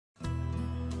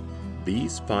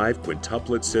These 5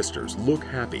 quintuplet sisters look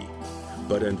happy,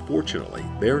 but unfortunately,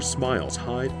 their smiles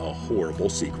hide a horrible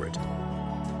secret.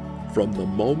 From the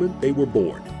moment they were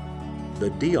born,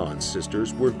 the Dionne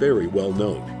sisters were very well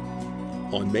known.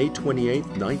 On May 28,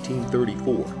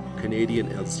 1934, Canadian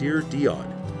Elzire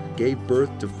Dionne gave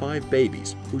birth to 5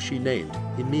 babies who she named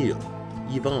Emile,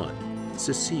 Yvonne,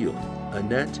 Cecile,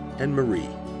 Annette, and Marie.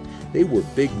 They were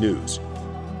big news,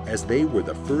 as they were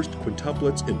the first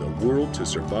quintuplets in the world to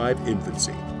survive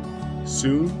infancy.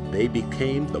 Soon, they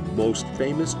became the most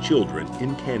famous children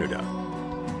in Canada.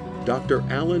 Dr.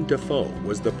 Alan Defoe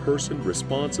was the person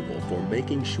responsible for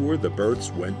making sure the births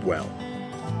went well.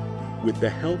 With the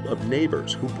help of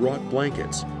neighbors who brought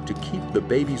blankets to keep the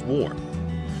babies warm,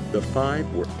 the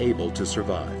 5 were able to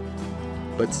survive.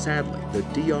 But sadly, the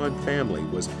Dionne family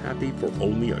was happy for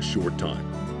only a short time.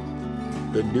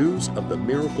 The news of the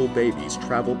miracle babies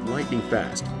traveled lightning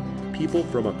fast. People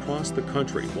from across the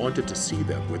country wanted to see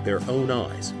them with their own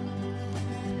eyes.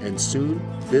 And soon,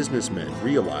 businessmen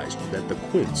realized that the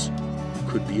quints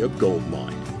could be a gold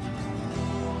mine.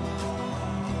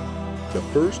 The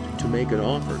first to make an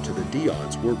offer to the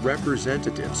Dionnes were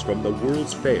representatives from the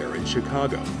World's Fair in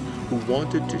Chicago who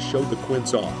wanted to show the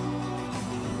quints off.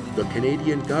 The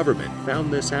Canadian government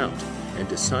found this out and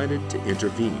decided to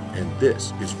intervene, and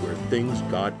this is where things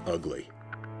got ugly.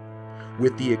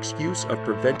 With the excuse of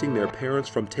preventing their parents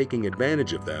from taking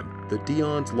advantage of them, the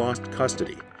Dionnes lost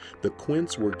custody. The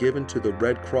quints were given to the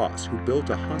Red Cross, who built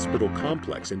a hospital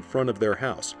complex in front of their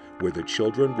house where the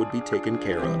children would be taken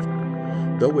care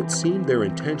of. Though it seemed their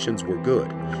intentions were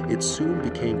good, it soon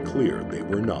became clear they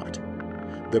were not.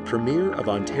 The Premier of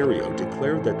Ontario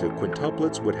declared that the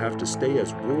quintuplets would have to stay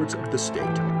as wards of the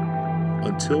state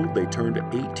until they turned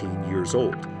 18 years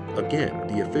old. Again,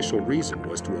 the official reason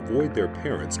was to avoid their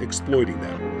parents exploiting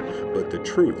them, but the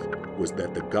truth was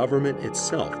that the government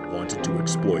itself wanted to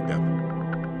exploit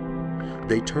them.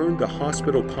 They turned the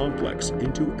hospital complex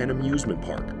into an amusement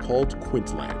park called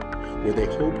Quintland, where they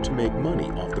hoped to make money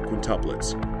off the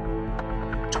quintuplets.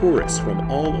 Tourists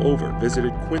from all over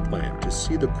visited Quintland to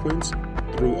see the quints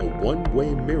through a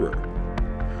one-way mirror,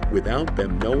 without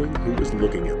them knowing who was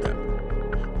looking at them.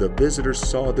 The visitors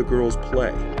saw the girls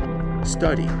play,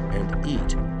 study, and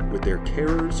eat with their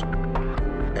carers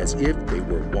as if they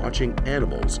were watching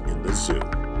animals in the zoo.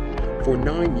 For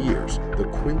 9 years, the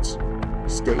quints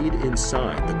stayed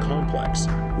inside the complex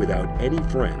without any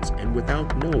friends and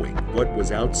without knowing what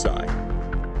was outside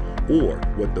or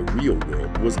what the real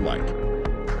world was like.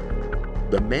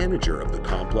 The manager of the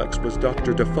complex was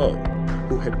Dr. Defoe,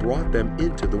 who had brought them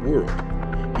into the world.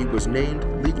 He was named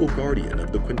legal guardian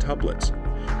of the quintuplets.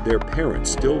 Their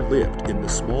parents still lived in the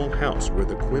small house where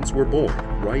the quints were born,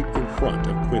 right in front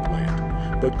of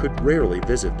Quintland, but could rarely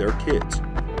visit their kids.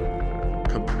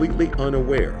 Completely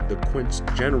unaware, the quints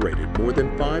generated more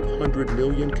than 500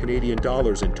 million Canadian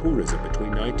dollars in tourism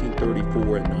between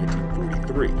 1934 and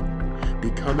 1943,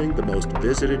 becoming the most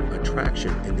visited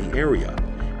attraction in the area,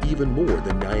 even more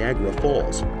than Niagara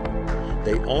Falls.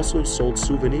 They also sold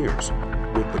souvenirs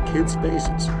with the kids'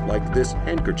 faces, like this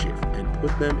handkerchief, and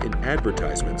put them in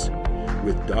advertisements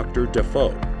with Dr.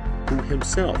 Defoe, who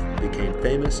himself became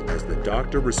famous as the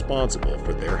doctor responsible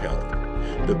for their health.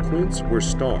 The quints were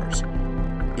stars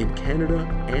in Canada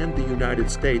and the United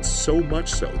States, so much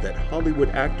so that Hollywood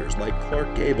actors like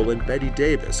Clark Gable and Bette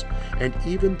Davis, and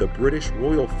even the British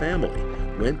royal family,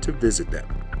 went to visit them.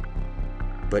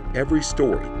 But every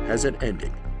story has an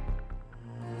ending.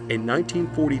 In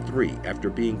 1943, after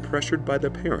being pressured by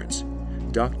the parents,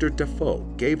 Dr. Defoe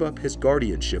gave up his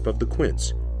guardianship of the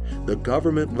quints. The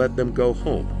government let them go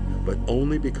home, but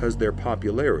only because their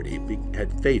popularity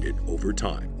had faded over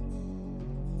time.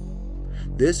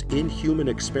 This inhuman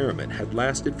experiment had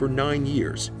lasted for 9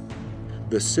 years.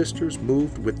 The sisters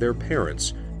moved with their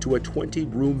parents to a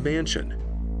 20-room mansion.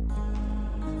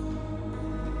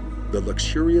 The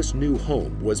luxurious new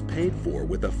home was paid for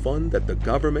with a fund that the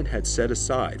government had set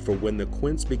aside for when the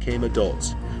quints became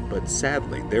adults, but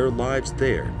sadly their lives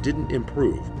there didn't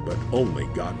improve but only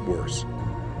got worse.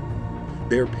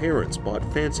 Their parents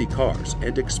bought fancy cars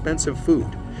and expensive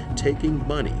food, taking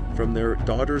money from their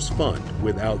daughter's fund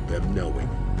without them knowing.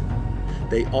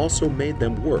 They also made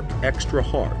them work extra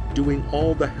hard, doing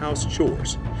all the house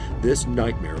chores. This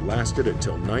nightmare lasted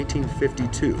until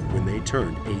 1952 when they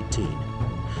turned 18.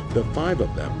 The 5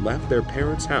 of them left their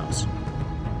parents' house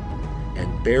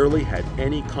and barely had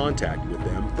any contact with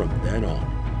them from then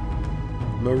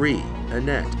on. Marie,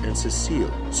 Annette, and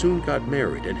Cecile soon got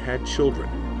married and had children.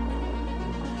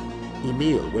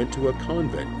 Emile went to a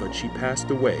convent, but she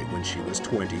passed away when she was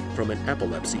 20 from an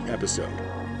epilepsy episode.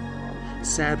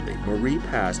 Sadly, Marie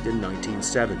passed in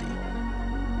 1970,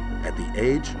 at the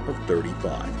age of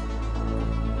 35.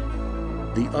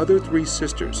 The other three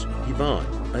sisters, Yvonne,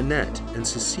 Annette, and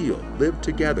Cecile, lived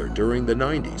together during the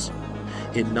 90s.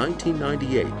 In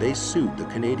 1998, they sued the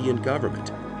Canadian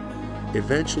government,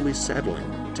 eventually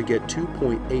settling to get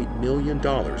 $2.8 million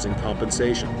in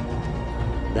compensation.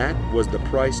 That was the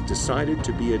price decided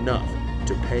to be enough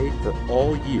to pay for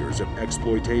all years of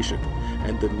exploitation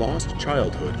and the lost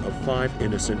childhood of 5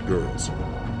 innocent girls.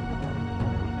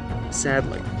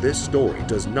 Sadly, this story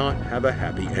does not have a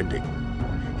happy ending.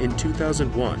 In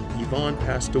 2001, Yvonne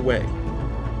passed away.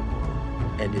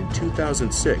 And in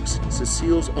 2006,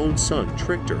 Cecile's own son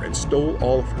tricked her and stole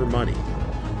all of her money.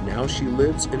 Now she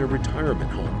lives in a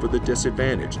retirement home for the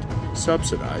disadvantaged,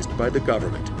 subsidized by the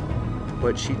government.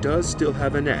 But she does still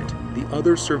have Annette, the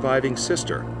other surviving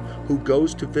sister, who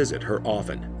goes to visit her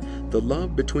often. The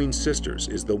love between sisters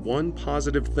is the one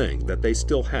positive thing that they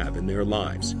still have in their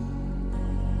lives.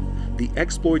 The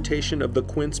exploitation of the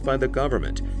Quints by the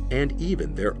government and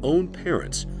even their own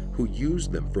parents who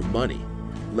used them for money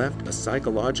left a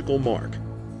psychological mark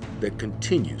that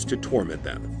continues to torment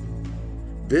them.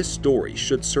 This story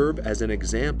should serve as an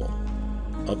example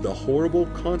of the horrible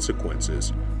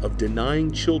consequences of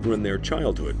denying children their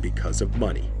childhood because of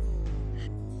money.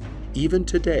 Even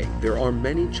today, there are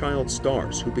many child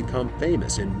stars who become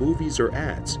famous in movies or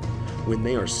ads when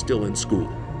they are still in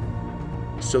school.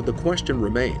 So the question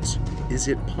remains, is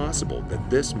it possible that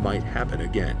this might happen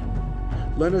again?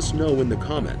 Let us know in the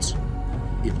comments.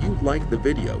 If you like the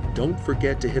video, don't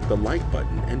forget to hit the like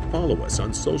button and follow us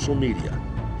on social media.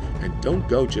 And don't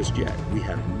go just yet, we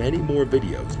have many more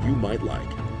videos you might like.